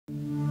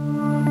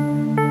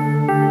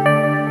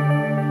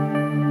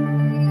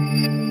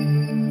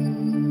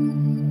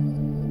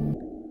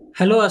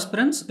Hello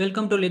aspirants,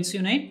 welcome to Let's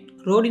Unite.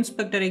 Road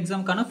Inspector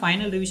exam கான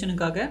final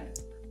revisionக்காக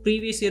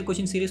previous year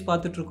question series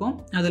பார்த்துட்டு இருக்கோம்.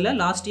 அதுல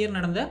last year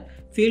நடந்த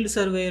field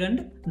surveyor and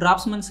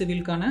draftsman civil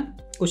கான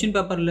question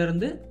paperல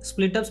இருந்து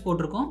split ups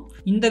போட்டுருக்கோம்.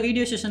 இந்த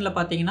வீடியோ செஷன்ல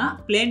பாத்தீங்கன்னா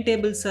plane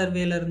table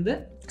surveyல இருந்து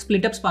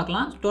split ups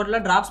பார்க்கலாம்.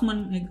 டோட்டலா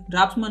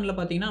draftsmanல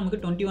பாத்தீங்கன்னா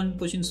நமக்கு 21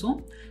 questions-உம்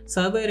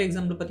surveyor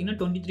examல பாத்தீங்கன்னா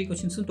 23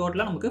 questions-உம்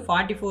டோட்டலா நமக்கு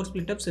 44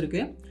 split ups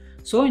இருக்கு.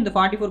 So இந்த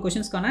 44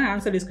 questions கான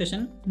answer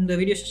discussion இந்த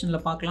வீடியோ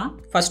செஷன்ல பார்க்கலாம்.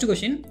 First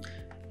question,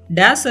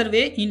 dash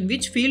survey in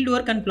which field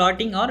work and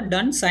plotting are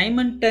done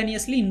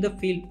simultaneously in the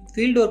field.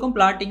 Field work and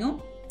plotting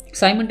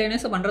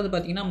simultaneous பண்றது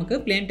பாத்தீங்கன்னா நமக்கு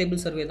plane table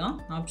survey தான்.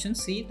 Option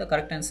C the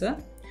correct answer.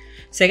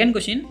 Second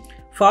question,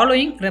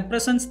 following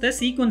represents the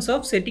sequence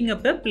of setting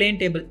up a plane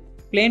table.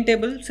 Plane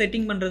table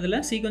setting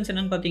பண்றதுல sequence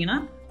என்னன்னு பாத்தீங்கன்னா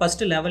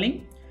first leveling,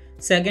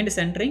 second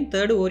centering,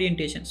 third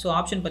orientation. So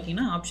option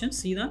பாத்தீங்கன்னா option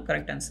C தான்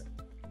correct answer.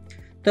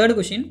 Third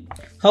question,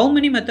 how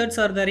many methods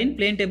are there in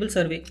plane table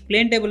survey?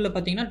 Plane table ல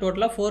பாத்தீங்கன்னா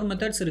டோட்டலா 4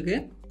 methods இருக்கு.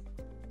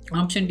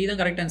 Option D தான்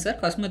correct answer.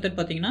 First method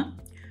பாத்தீங்கன்னா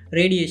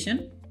radiation,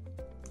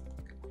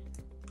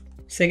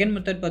 second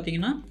method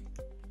பாத்தீங்கன்னா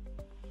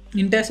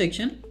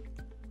intersection,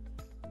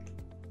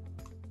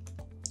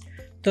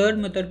 third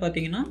method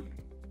பாத்தீங்கன்னா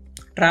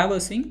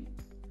traversing,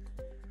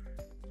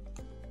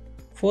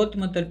 fourth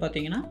method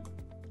பாத்தீங்கன்னா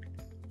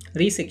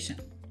resection.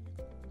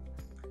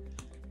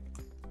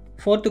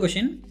 Fourth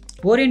question,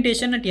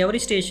 orientation at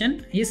every station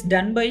is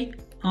done by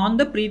on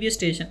the previous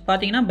station.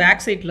 பாத்தீங்கன்னா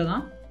back side ல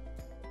தான்.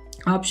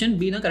 Option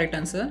B the correct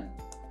answer.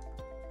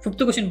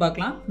 Fifth question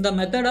பார்க்கலாம். The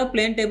method of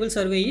plane table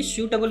survey is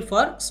suitable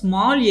for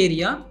small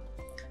area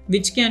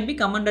which can be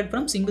commanded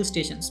from single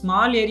station.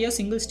 Small area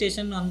single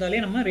station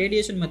வந்தாலே நம்ம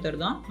radiation method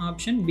தான்.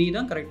 Option B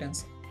தான் correct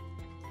answer.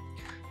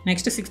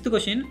 Next sixth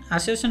question,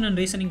 assertion and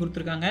reasoning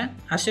கொடுத்திருக்காங்க.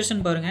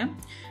 Assertion பாருங்க.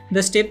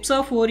 The steps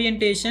of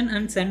orientation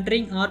and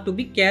centering are to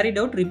be carried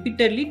out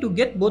repeatedly to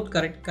get both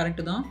correct.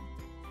 Correct தான்.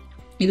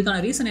 இதுக்கான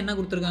reason என்ன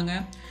கொடுத்திருக்காங்க?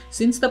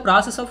 Since the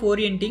process of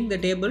orienting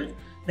the table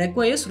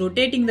requires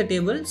rotating the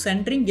table,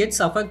 centering gets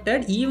affected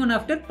even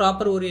after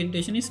proper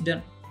orientation is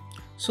done.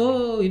 So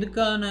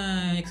இதுக்கான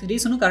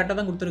ரீசனும் கரெக்டாக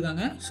தான்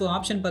கொடுத்துருக்காங்க. So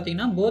option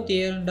பார்த்தீங்கன்னா both A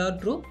and R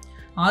true.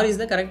 R is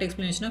the correct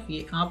explanation of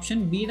A.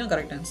 Option B தான்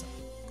correct answer.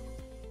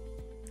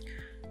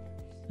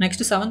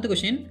 Next seventh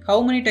question, how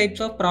many types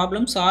of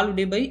problems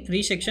solved by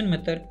resection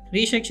method?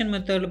 Resection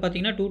method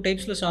பார்த்தீங்கன்னா 2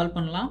 typesல solve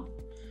பண்ணலாம்.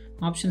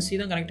 Option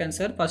C தான் correct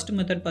answer. First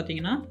method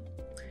பார்த்தீங்கன்னா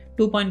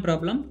 2 point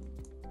problem.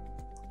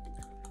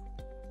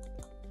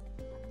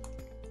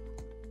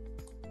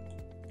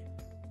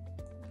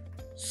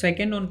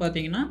 Second one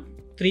பாத்தீங்கன்னா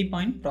 3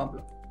 point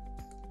problem.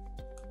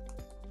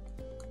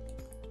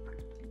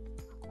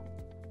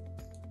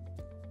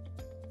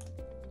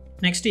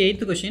 Next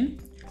eighth question,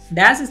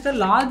 dash is the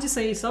large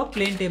size of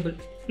plane table.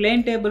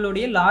 Plane table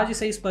உடைய large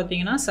size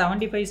பாத்தீங்கன்னா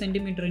 75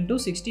 cm into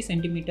 60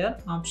 cm.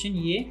 Option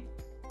A.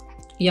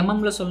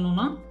 mm ல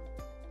சொல்லணும்னா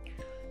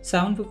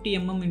 750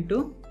 mm into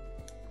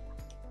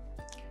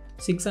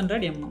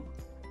 600 mm.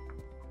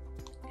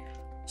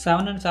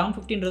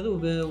 750ன்றது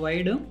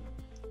wide,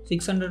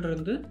 600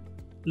 இருந்து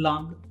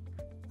long.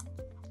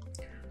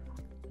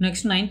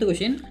 Next ninth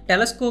question,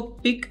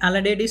 telescopic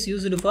alidade is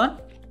used for.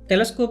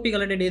 Telescopic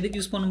alidade எதுக்கு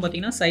use பண்ணும்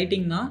பார்த்தீங்கன்னா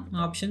sighting தான்.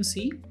 Option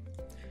C.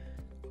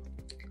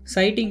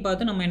 Sighting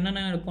பார்த்து நம்ம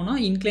என்னென்ன எடுப்போம்னா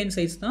incline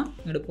size தான்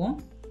எடுப்போம்.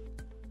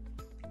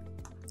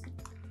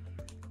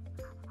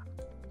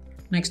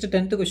 Next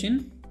 10th question,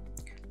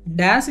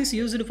 dash is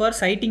used for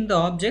sighting the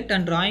object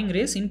and drawing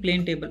rays in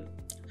plane table.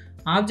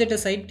 Object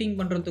sighting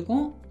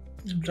பண்ணுறதுக்கும்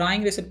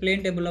drawing rays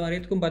plane table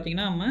வரையதுக்கும்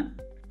பார்த்தீங்கன்னா நம்ம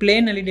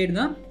plane alidade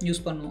தான்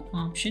யூஸ் பண்ணுவோம்.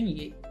 Option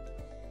A.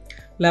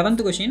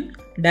 11th question,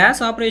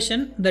 dash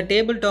operation the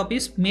table top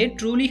is made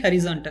truly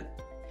horizontal.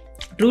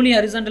 Truly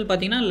horizontal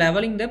பார்த்தீங்கன்னா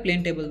leveling the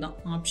plane table தான்.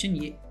 Option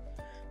A.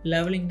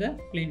 Leveling the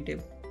plane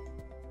table.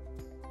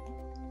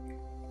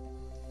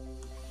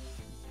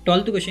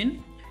 12th question,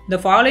 the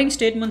following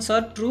statements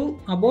are true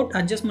about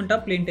adjustment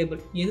of plane table.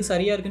 எது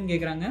சரியா இருக்குன்னு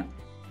கேக்குறாங்க.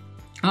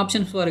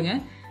 Options பாருங்க.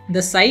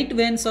 The sight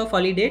vanes of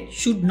alidade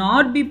should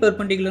not be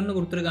perpendicular னு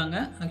கொடுத்திருக்காங்க.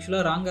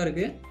 ஆக்சுவலா ராங்கா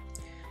இருக்கு.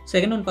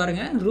 செகண்ட் ஒன்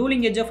பாருங்க,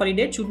 ruling edge of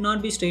alidade should not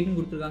be straight னு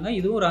கொடுத்திருக்காங்க.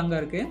 இதுவும் ராங்கா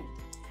இருக்கு.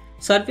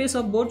 Surface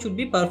of board should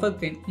be perfect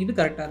plane. இது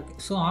கரெக்ட்டா இருக்கு.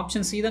 சோ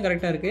ஆப்ஷன் C தான்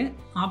கரெக்ட்டா இருக்கு.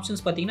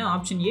 ஆப்ஷன்ஸ் பாத்தீங்கன்னா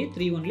option A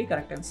 3 only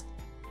correct answer.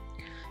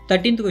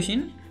 13th question,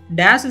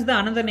 dash is the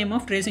another name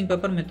of tracing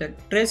paper method.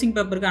 Tracing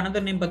paperக்கு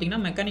another name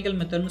பாத்தீங்கன்னா mechanical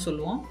method னு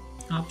சொல்லுவோம்.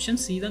 ஆப்ஷன்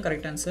C தான்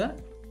correct answer.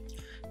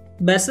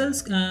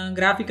 Bessel's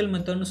graphical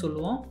method னு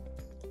சொல்லுவோம்.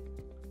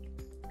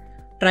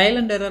 Trial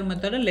and error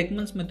method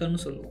Legman's method னு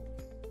சொல்லுவோம்.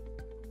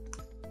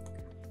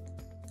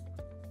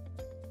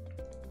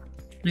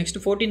 Next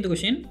 14th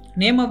question,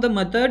 name of the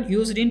method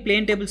used in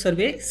plane table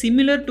survey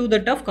similar to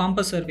that of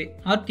compass survey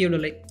or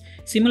theodolite.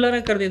 Similar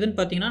இருக்கிறது எதுன்னு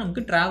பார்த்தீங்கன்னா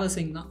நமக்கு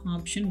traversing தான்.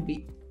 Option B.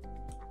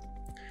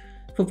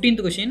 15th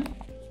question,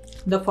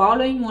 the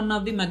following one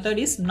of the method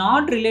is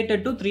not related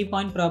to 3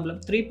 point problem.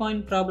 3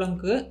 point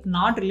problemக்கு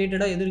not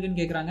related எது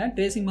இருக்குன்னு கேக்குறாங்க.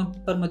 tracing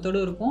per method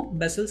இருக்கும்,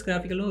 Bessel's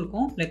graphical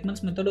இருக்கும்,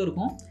 Legman's method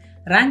இருக்கும்,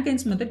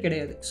 Rankine's method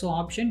கிடையாது. So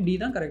option D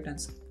தான் correct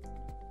answer.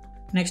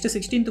 Next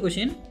 16th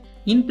question,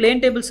 in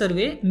plane table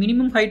survey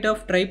minimum height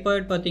of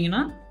tripod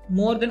பார்த்தீங்கன்னா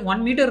மோர் தென்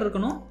 1 metre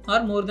இருக்கணும்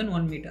R more then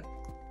 1 metre.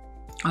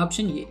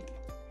 Option A.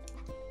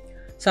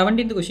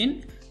 17th question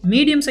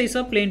medium size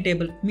of plane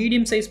table.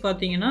 Medium size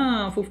பார்த்தீங்கன்னா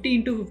 50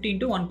 × 50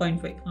 ×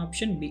 1.5.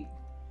 Option B.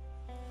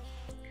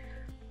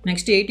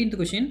 Next 18th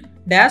question.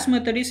 Dash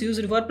method is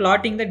used for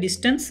plotting the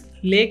distance,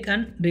 lake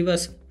and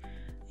rivers.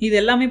 இது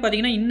எல்லாமே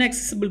பார்த்தீங்கன்னா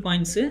inaccessible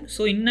points.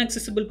 So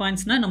inaccessible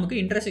pointsனா நமக்கு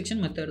intersection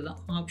method தான்.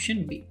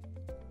 Option B.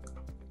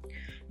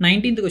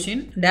 19th question.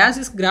 Dash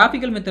is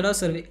graphical method of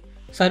survey.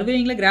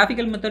 சர்வேயிங்கில்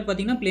graphical method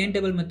பார்த்தீங்கன்னா plane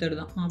table method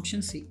தான்.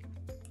 Option C.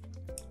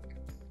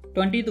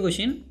 20th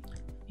question.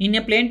 In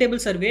a plane table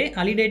survey,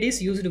 alidate is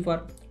used for.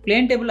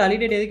 plane table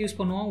alidate எதுக்கு use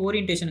பண்ணுவோம்?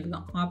 ஓரியன்டேஷனுக்கு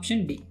தான்.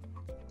 Option D.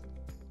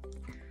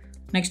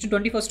 Next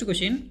 21st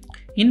question.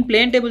 In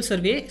plane table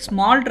survey,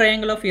 small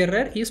triangle of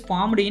error is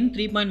formed in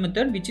 3-point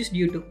method which is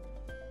due to.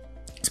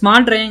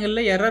 Small triangle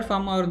error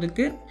form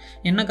ஆகிறதுக்கு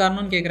என்ன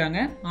காரணம்னு கேட்குறாங்க.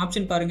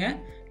 Option பாருங்கள்.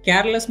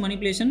 Careless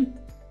manipulation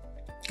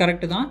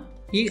correct தான்.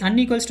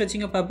 Unequal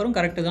stretching of பேப்பரும்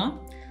correct தான்.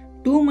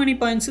 Two மணி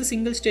points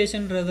single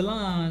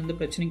ஸ்டேஷன்றதெல்லாம் இந்த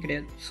பிரச்சனையும்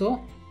கிடையாது. ஸோ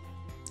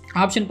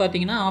ஆப்ஷன்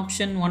பார்த்தீங்கன்னா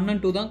ஆப்ஷன் 1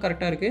 and 2 தான்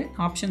கரெக்டாக இருக்குது.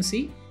 Option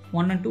C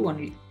 1 and 2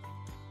 only.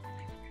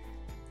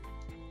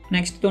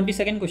 Next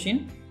 22nd question.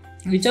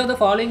 Which of the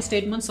following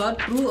statements are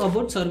true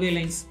about survey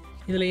lines?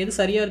 இதில் எது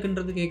சரியாக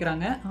இருக்குன்றது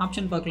கேட்குறாங்க.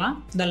 ஆப்ஷன் பார்க்கலாம்.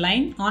 The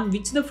line on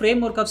which the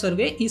framework of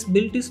survey is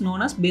built is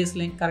known as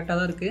baseline. கரெக்டாக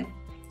தான் இருக்குது.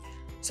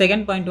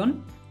 Second point 1.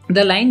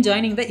 The line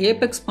joining the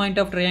apex point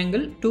of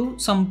triangle to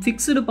some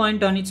fixed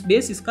point on its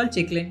base is called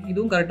check line.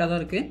 இதுவும் கரெக்டாக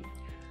தான் இருக்குது.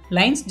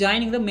 Lines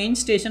joining the main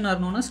station are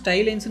known as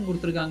tie lines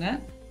கொடுத்துருக்காங்க.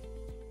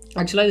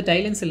 ஆக்சுவலாக இது tie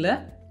lines இல்லை,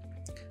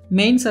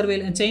 main survey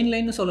chain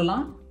லைன்னு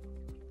சொல்லலாம்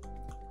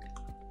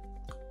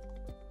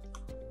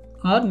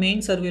R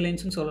main survey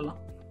லைன்ஸ்னு சொல்லலாம்.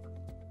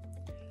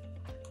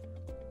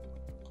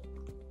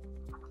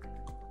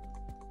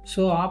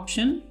 ஸோ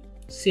ஆப்ஷன்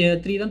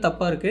 3 தான்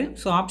தப்பாக இருக்குது.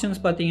 ஸோ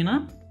ஆப்ஷன்ஸ் பார்த்தீங்கன்னா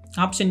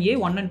option A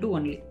 1 and 2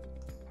 only.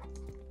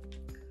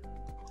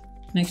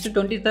 Next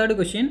 23rd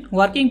question.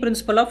 Working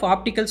principal of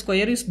optical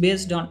square is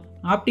based on.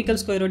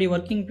 Optical ஸ்கொயரோடைய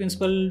working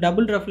principal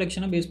double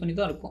ரெஃப்ளெக்ஷனை base பண்ணி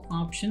தான் இருக்கும்.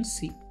 Option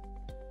C.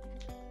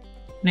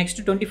 Next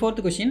 24th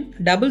question.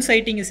 Double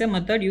sighting is a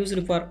method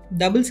used for.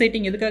 Double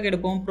sighting எதுக்காக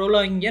எடுப்போம்?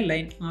 ப்ரோலாங்கிங் எ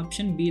line.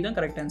 Option B தான்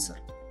correct answer.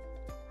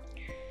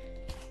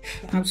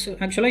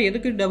 ஆக்சுவலாக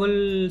எதுக்கு double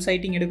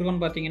sighting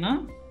எடுக்கிறோன்னு பார்த்தீங்கன்னா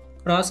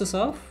process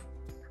of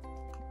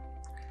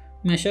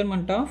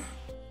measurement of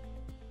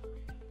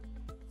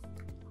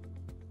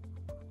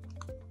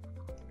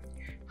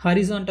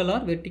horizontal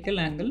R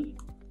vertical angle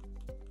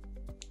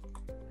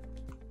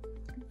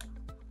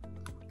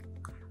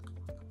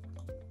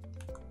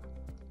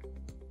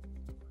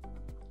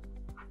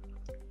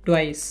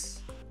twice.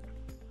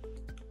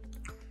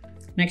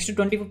 Next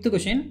 25th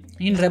question.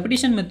 In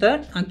repetition method,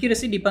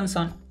 accuracy depends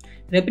on.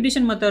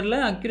 Repetition method la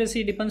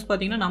accuracy depends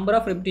பார்த்தீங்கன்னா number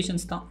of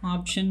repetitions தான்.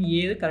 Option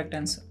A the correct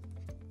answer.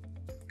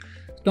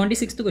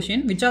 26th question.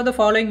 Which of the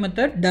following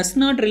method does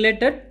not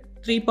related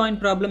 3-point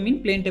problem in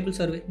plane table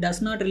survey? Does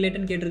not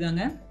related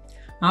கேட்டிருக்காங்க.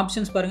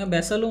 Options பாருங்கள்.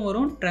 பெசலும்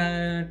வரும்,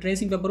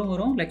 tracing பேப்பரும்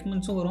வரும்,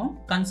 லெக்மெண்ட்ஸும் வரும்,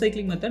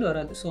 கன்சைக்ளிங் method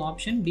வராது. So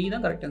option D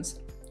தான் correct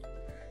answer.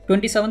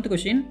 27th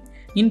question.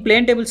 In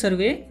plane table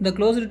survey, the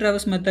closed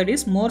traverse method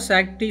is more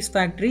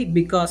satisfactory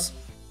because.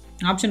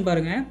 Option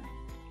பாருங்கள்.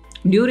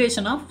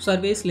 Duration of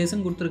services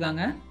lesson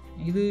கொடுத்துருக்காங்க.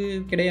 இது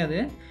கிடையாது.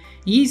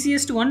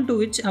 Easiest one to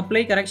which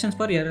apply corrections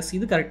for errors.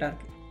 இது கரெக்டாக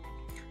இருக்குது.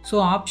 So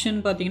option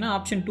பார்த்தீங்கன்னா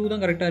option 2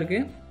 தான் கரெக்டாக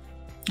இருக்குது.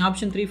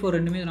 ஆப்ஷன் 3, 4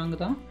 ரெண்டுமே ராங்க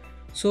தான்.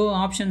 So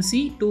option C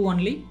 2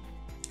 only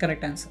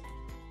correct answer.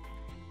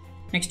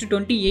 Next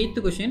 28th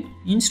question.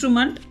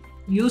 Instrument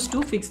use to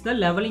fix the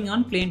levelling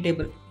on plane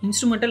table.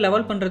 இன்ஸ்ட்ருமெண்ட்டை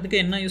level பண்ணுறதுக்கு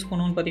என்ன யூஸ்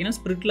பண்ணுவோன்னு பார்த்தீங்கன்னா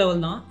ஸ்பிரிட்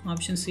லெவல் தான்.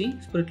 Option C.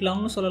 ஸ்பிரிட்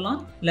லெவல்னு சொல்லலாம்,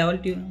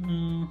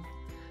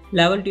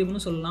 லெவல்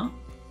டியூப்னு சொல்லலாம்.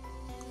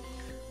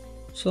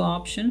 So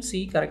option C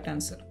correct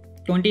answer.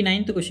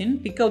 29th question.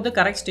 Big out the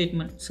correct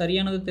statement.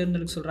 சரியானது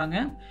தேர்ந்தெடுக்க சொல்கிறாங்க.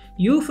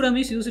 You frame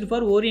is used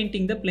for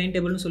ஓரியன்டிங் the plane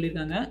டேபிள்னு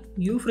சொல்லியிருக்காங்க.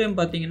 யூ ஃப்ரேம்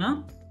பார்த்தீங்கன்னா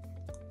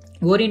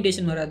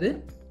ஓரியன்டேஷன் வராது,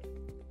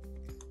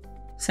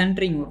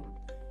 சென்ட்ரிங் வரும்.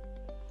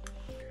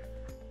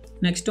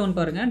 நெக்ஸ்ட் ஒன்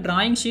பாருங்கள்.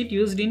 Drawing sheet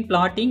used in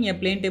blotting a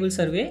plane table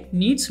survey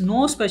needs no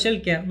special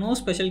care. No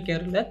special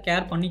care இல்லை,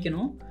 care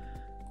பண்ணிக்கணும்.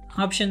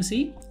 Option C.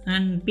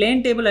 And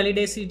plane table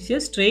அலிடேஸ் it's a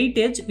straight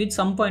edge with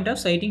some point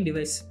of sighting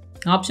device.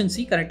 Option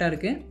C கரெக்டாக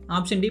இருக்குது.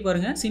 Option D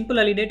பாருங்கள். Simple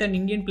alidade and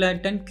Indian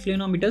plot and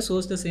கிளினோமீட்டர்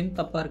source the same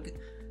தப்பாக இருக்குது.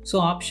 So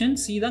option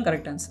C தான்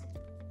correct answer.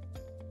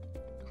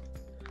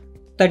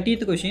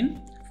 30th question.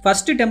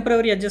 First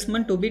temporary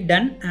adjustment to be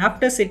done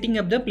after setting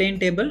up the plane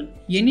table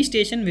any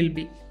station will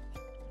be.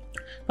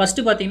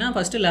 First பார்த்தீங்கன்னா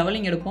first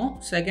levelling எடுப்போம்,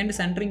 second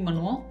centring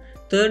பண்ணுவோம்,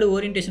 third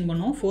orientation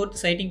பண்ணுவோம், fourth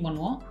sighting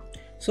பண்ணுவோம்.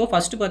 So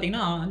first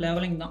பார்த்தீங்கன்னா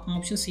levelling தான்.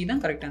 Option C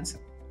தான் correct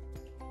answer.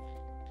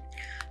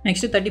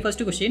 Next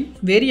 31st question.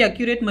 Very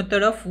accurate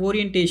method of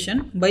orientation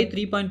by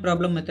 3-point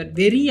problem method.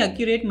 Very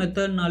accurate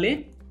மெத்தட்னாலே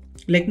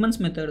லெக்மன்ஸ்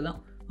method தான்.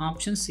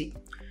 Option C.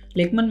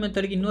 Lehman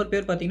மெத்தடுக்கு இன்னொரு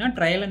பேர் பார்த்தீங்கன்னா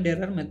trial and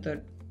error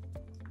method.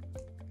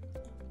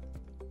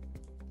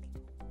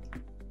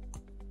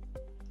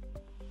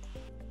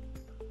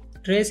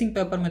 Tracing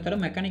paper மெத்தடை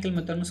mechanical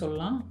மெத்தட்னு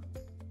சொல்லலாம்.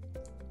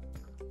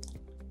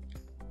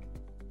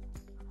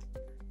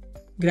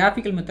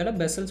 Graphical மெத்தடை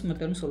Bessel's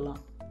மெத்தட்னு சொல்லலாம்.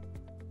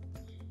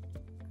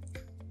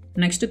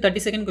 Next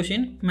 32nd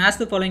question, match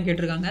the following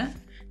கேட்டிருக்காங்க.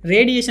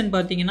 Radiation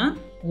பார்த்தீங்கன்னா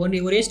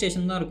ஒரே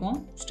ஸ்டேஷன் தான் இருக்கும்,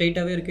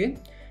 ஸ்ட்ரெயிட்டாகவே இருக்குது.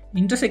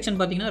 இன்டர்செக்ஷன்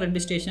பார்த்தீங்கன்னா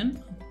 2 ஸ்டேஷன்.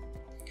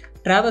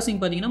 ட்ராவர்சிங்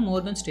பார்த்தீங்கன்னா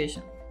மோர் தென்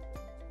ஸ்டேஷன்.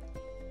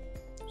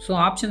 ஸோ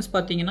ஆப்ஷன்ஸ்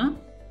பார்த்தீங்கன்னா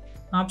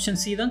ஆப்ஷன்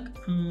சி தான்,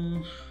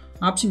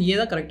 ஆப்ஷன் ஏ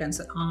தான் correct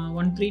answer.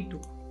 1, 3,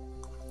 2.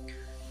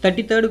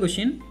 33rd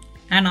question,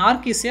 an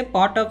arc is a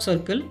part of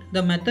circle.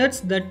 The methods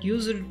that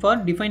used for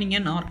defining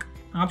an arc.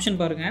 Option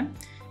பாருங்கள்.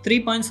 3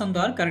 points on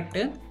the arc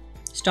correct.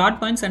 Start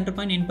point, centre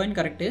point, end point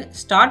correct.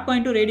 Start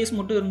பாயிண்ட்டும் radius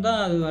மட்டும்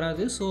இருந்தால் அது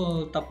வராது, so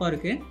தப்பாக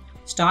இருக்குது.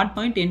 Start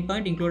point, end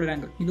point, included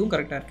angle இதுவும்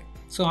கரெக்டாக இருக்குது.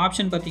 ஸோ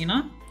ஆப்ஷன் பார்த்தீங்கன்னா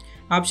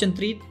ஆப்ஷன்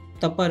 3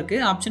 தப்பாக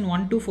இருக்குது. ஆப்ஷன்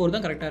 1 to 4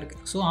 தான் கரெக்டாக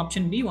இருக்குது. ஸோ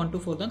ஆப்ஷன் பி 1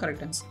 to 4 தான்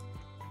correct answer.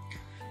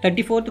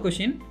 34th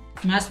question,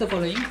 match the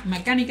following.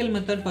 Mechanical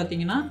method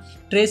பார்த்தீங்கன்னா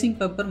ட்ரேசிங்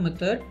பேப்பர்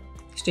மெத்தட்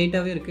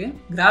ஸ்ட்ரெயிட்டாகவே இருக்குது.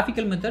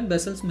 Graphical method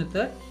Bessel's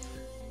method.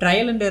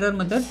 Trial and error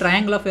method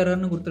triangle of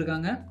எரர்னு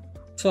கொடுத்துருக்காங்க.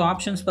 ஸோ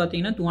ஆப்ஷன்ஸ்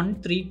பார்த்தீங்கன்னா 1,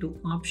 3, 2.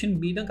 ஆப்ஷன்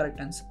பி தான்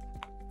correct answer.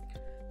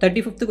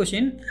 35th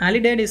question,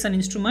 alidade is an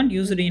instrument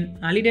used in.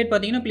 Alidade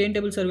பார்த்தீங்கன்னா plane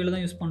table சர்வேல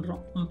தான் use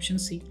பண்ணுறோம்.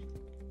 Option C.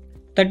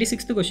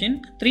 36th question,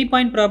 3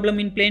 point problem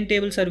in plane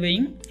table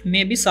surveying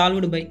may be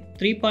solved by.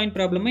 3 point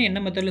ப்ராப்ளமை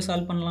என்ன மெத்தடில்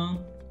solve பண்ணலாம்?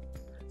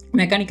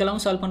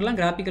 மெக்கானிக்கலாகவும் solve பண்ணலாம்,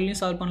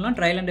 கிராஃபிக்கல்லையும் solve பண்ணலாம்,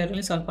 trial and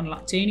எரர்லையும் solve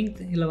பண்ணலாம். Chaining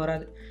இதில்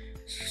வராது.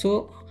 ஸோ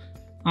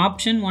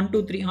ஆப்ஷன் 1,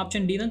 2, 3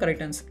 ஆப்ஷன் டி தான்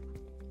correct answer.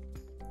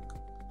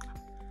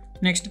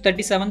 Next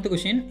 37th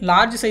question,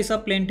 large size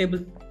of plane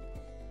table.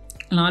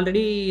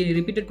 Already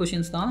repeated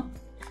questions தான்.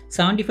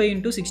 75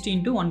 into 60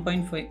 into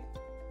 1.5.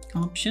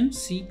 Option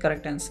C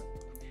correct answer.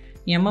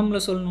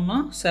 எம்எம்மில் சொல்லணும்னா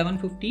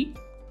 750,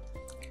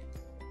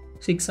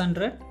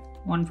 600,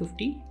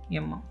 150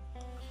 mm.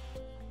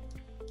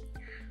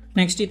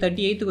 Next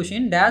 38th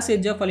question, dash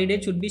edge of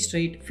alidade should be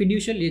straight.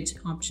 fiducial edge.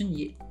 Option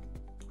A.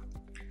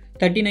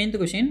 39th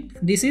question,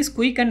 this is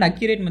quick and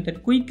accurate method.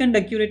 Quick and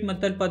accurate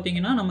method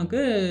பார்த்தீங்கன்னா நமக்கு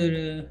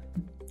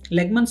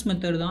லெக்மன்ஸ்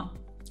method தான்.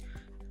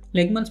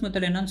 லெக்மன்ஸ்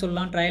method என்னன்னு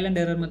சொல்லலாம்? Trial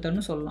and error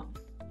மெத்தட்னு சொல்லலாம்.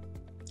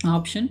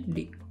 Option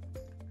D.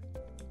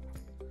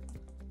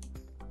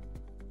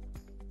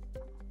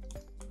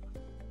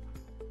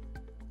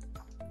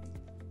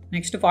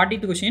 Next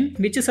 40th question,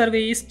 which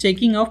survey is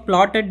checking of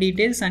plotted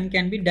details and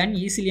can be done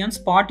easily on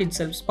spot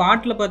itself?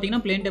 Spotல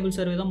பார்த்தீங்கன்னா plane table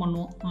survey தான்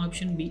பண்ணுவோம்.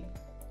 Option B.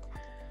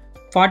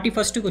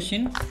 41st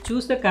question,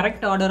 choose the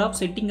correct order of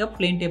setting up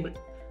plane table.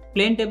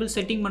 Plane table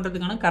setting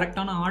பண்ணுறதுக்கான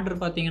கரெக்டான order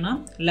பார்த்தீங்கன்னா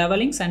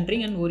leveling,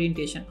 centering and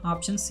orientation.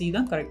 Option C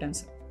தான் correct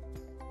answer.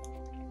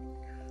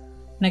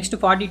 Next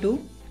 42,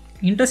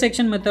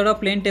 intersection method of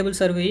plane table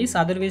survey is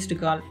otherwise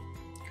called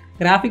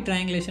graphic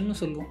triangulation னு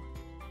சொல்லுவோம்.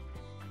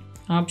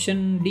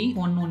 Option D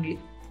 1 only.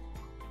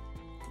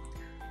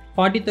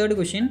 43rd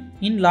question,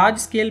 in large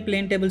scale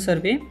plane table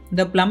survey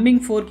the plumbing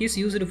fork is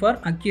used for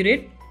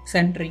accurate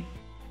centering.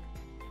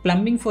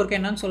 plumbing fork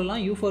என்னன்னு சொல்லலாம்?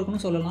 U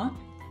forkனு சொல்லலாம்.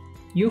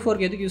 U fork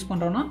எதுக்கு use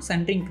பண்ணுறோன்னா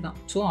சென்ட்ரிங்க்கு தான்.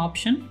 So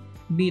option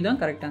B தான்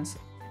correct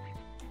answer.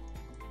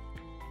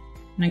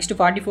 Next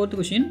 44th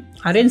question,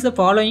 arrange the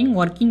following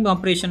working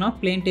operation of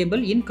plane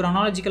table in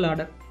chronological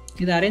order.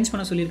 இதை arrange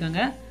பண்ண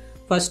சொல்லியிருக்காங்க.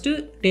 ஃபஸ்ட்டு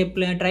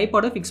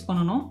ட்ரைபாடை ஃபிக்ஸ்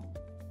பண்ணணும்.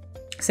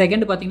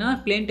 செகண்ட் பார்த்தீங்கன்னா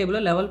பிளேன்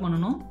டேபிளை லெவல்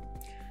பண்ணணும்.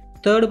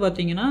 தேர்டு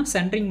பார்த்தீங்கன்னா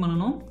சென்ட்ரிங்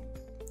பண்ணணும்.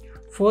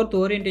 ஃபோர்த்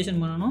ஓரியன்டேஷன்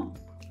பண்ணணும்.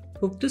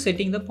 Fifth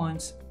sighting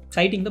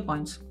the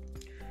points.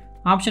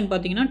 Option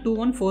பார்த்தீங்கன்னா 2,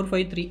 1, 4,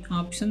 5, 3.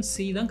 ஆப்ஷன்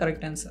சி தான்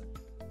correct answer.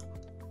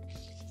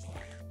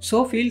 So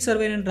field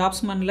surveyor and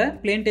டிராஃப்ட்ஸ்மேனில்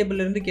plane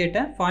டேபிள்லேருந்து கேட்ட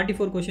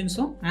 44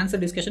 கொஷின்ஸும்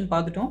ஆன்சர் டிஸ்கஷன்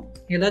பார்த்துட்டோம்.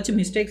 ஏதாச்சும்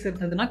மிஸ்டேக்ஸ்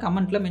இருந்ததுன்னா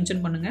கமெண்ட்டில்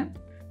மென்ஷன் பண்ணுங்கள்.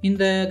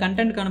 இந்த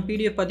கண்டென்ட்கான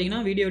PDF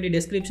பார்த்தீங்கன்னா வீடியோடைய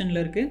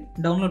டெஸ்கிரிப்ஷனில் இருக்குது,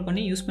 டவுன்லோட்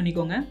பண்ணி யூஸ்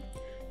பண்ணிக்கோங்க.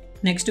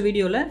 நெக்ஸ்ட்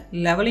வீடியோவில்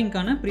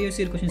லெவலிங்கான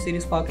ப்ரீவியஸ் இயர் கொஷின்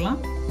சீரிஸ் பார்க்கலாம்.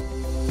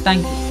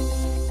 Thank you.